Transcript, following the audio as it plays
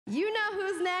You know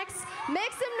who's next.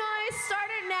 Make some noise. Start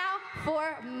it now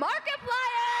for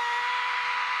Markiplier!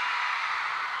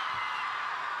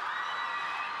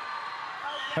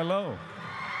 Hello.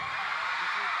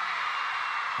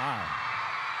 Hi.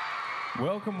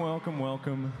 Welcome, welcome,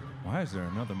 welcome. Why is there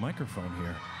another microphone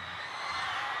here?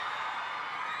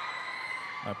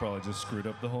 I probably just screwed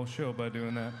up the whole show by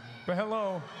doing that. But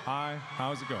hello. Hi.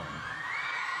 How's it going?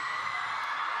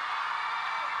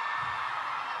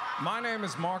 My name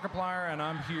is Markiplier, and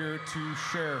I'm here to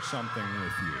share something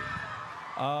with you.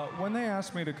 When they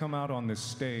asked me to come out on this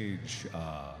stage,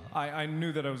 I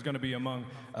knew that I was going to be among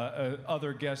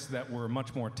other guests that were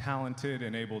much more talented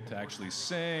and able to actually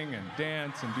sing and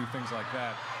dance and do things like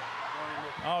that.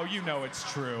 Oh, you know it's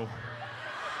true.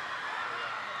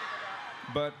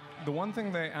 But the one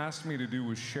thing they asked me to do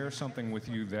was share something with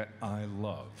you that I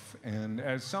love. And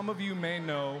as some of you may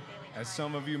know, as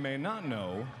some of you may not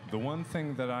know, the one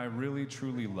thing that I really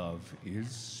truly love is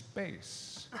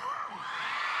space.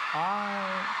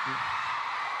 A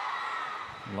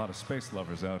lot of space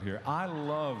lovers out here. I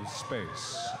love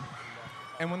space.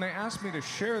 And when they asked me to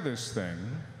share this thing,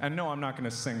 and no, I'm not going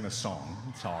to sing the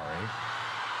song. Sorry.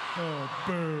 Oh,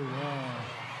 boo.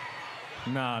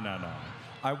 No.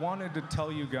 I wanted to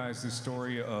tell you guys the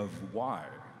story of why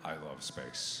I love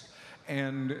space.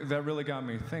 And that really got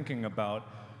me thinking about,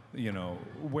 you know,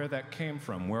 where that came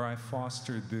from, where I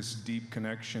fostered this deep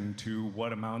connection to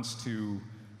what amounts to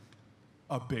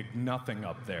a big nothing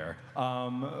up there.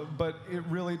 But it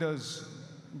really does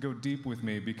go deep with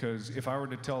me, because if I were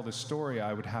to tell the story,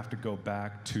 I would have to go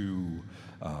back to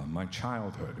my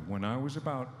childhood. When I was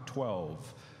about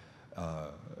 12,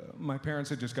 my parents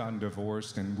had just gotten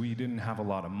divorced, and we didn't have a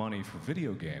lot of money for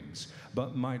video games.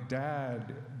 But my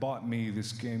dad bought me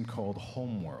this game called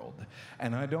Homeworld.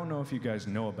 And I don't know if you guys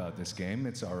know about this game.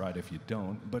 It's all right if you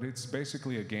don't. But it's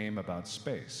basically a game about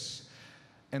space.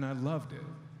 And I loved it.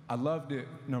 I loved it,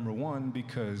 number one,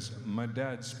 because my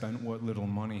dad spent what little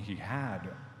money he had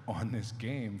on this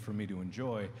game for me to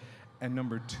enjoy. And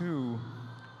number two,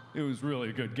 it was really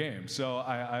a good game. So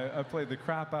I played the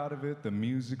crap out of it. The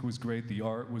music was great. The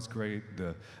art was great.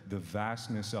 The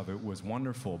vastness of it was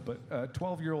wonderful. But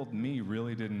 12-year-old me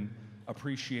really didn't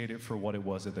appreciate it for what it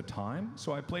was at the time.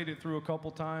 So I played it through a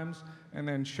couple times and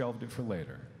then shelved it for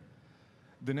later.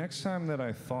 The next time that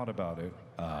I thought about it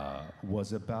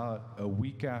was about a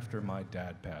week after my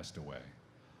dad passed away.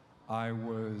 I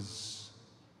was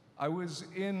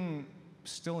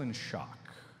still in shock.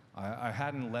 I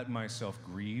hadn't let myself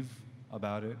grieve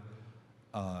about it.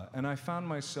 And I found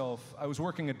myself, I was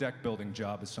working a deck building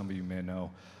job, as some of you may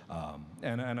know.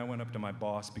 And I went up to my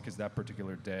boss because that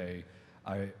particular day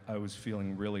I was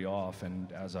feeling really off,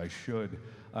 and as I should.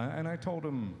 And I told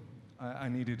him I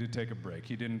needed to take a break.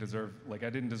 I didn't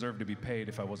deserve to be paid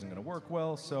if I wasn't going to work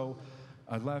well. So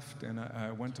I left, and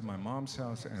I went to my mom's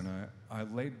house, and I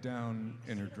laid down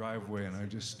in her driveway, and I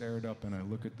just stared up, and I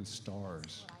looked at the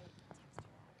stars.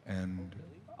 And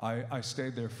I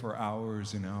stayed there for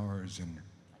hours and hours, and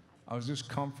I was just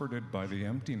comforted by the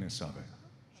emptiness of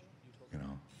it, you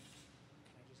know.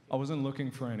 I wasn't looking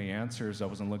for any answers. I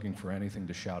wasn't looking for anything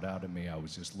to shout out at me. I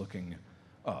was just looking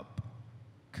up,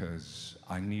 because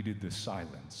I needed the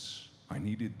silence. I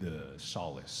needed the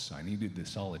solace. I needed the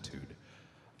solitude.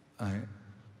 And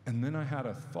then I had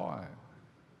a thought,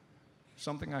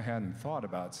 something I hadn't thought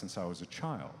about since I was a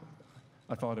child.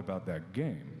 I thought about that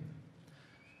game.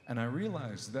 And I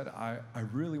realized that I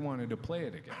really wanted to play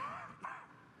it again.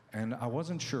 And I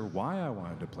wasn't sure why I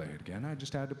wanted to play it again. I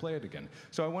just had to play it again.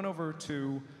 So I went over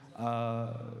to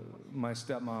my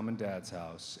stepmom and dad's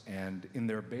house, and in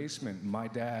their basement, my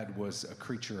dad was a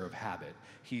creature of habit.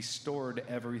 He stored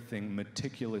everything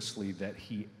meticulously that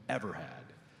he ever had.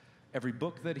 Every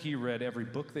book that he read, every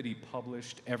book that he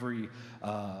published, every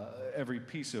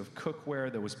piece of cookware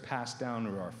that was passed down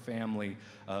to our family,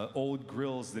 old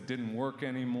grills that didn't work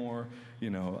anymore, you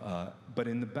know. But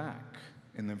in the back,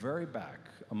 in the very back,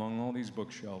 among all these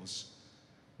bookshelves,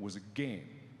 was a game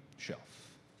shelf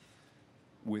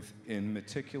with, in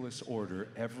meticulous order,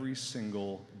 every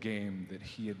single game that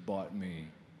he had bought me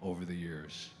over the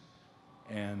years.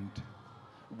 And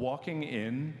walking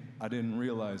in, I didn't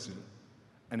realize it.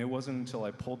 And it wasn't until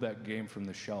I pulled that game from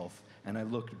the shelf and I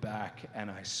looked back and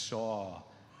I saw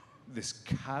this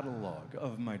catalog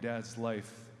of my dad's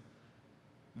life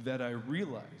that I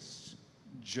realized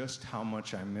just how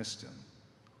much I missed him.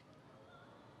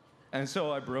 And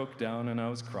so I broke down and I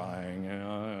was crying, and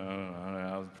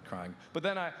I was crying. But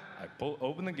then I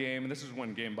opened the game, and this is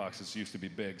when game boxes used to be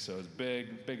big, so it was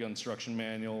big instruction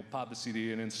manual, pop the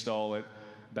CD and install it,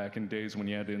 back in days when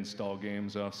you had to install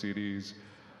games off CDs.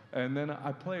 And then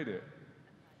I played it.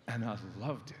 And I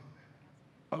loved it.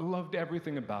 I loved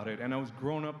everything about it, and I was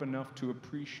grown up enough to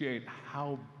appreciate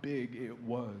how big it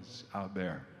was out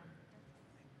there.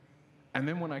 And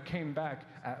then when I came back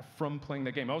from playing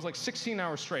the game, I was like 16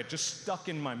 hours straight, just stuck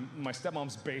in my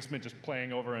stepmom's basement, just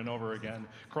playing over and over again,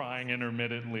 crying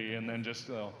intermittently, and then just,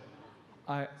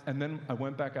 and then I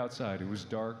went back outside. It was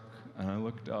dark, and I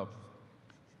looked up,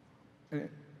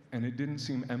 and it didn't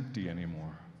seem empty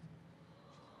anymore.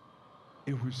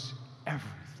 It was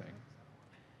everything.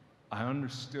 I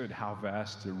understood how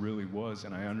vast it really was,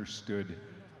 and I understood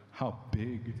how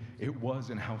big it was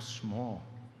and how small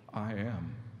I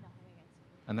am.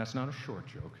 And that's not a short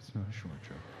joke. It's not a short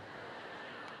joke.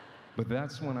 But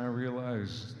that's when I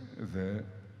realized that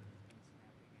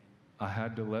I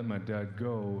had to let my dad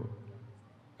go,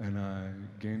 and I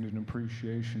gained an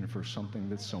appreciation for something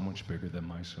that's so much bigger than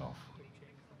myself.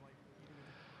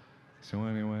 So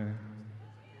anyway,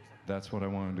 that's what I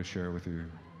wanted to share with you,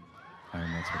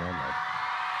 and that's what I love.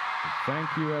 So thank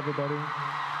you, everybody, and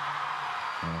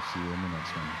I'll see you in the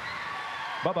next one.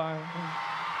 Bye-bye.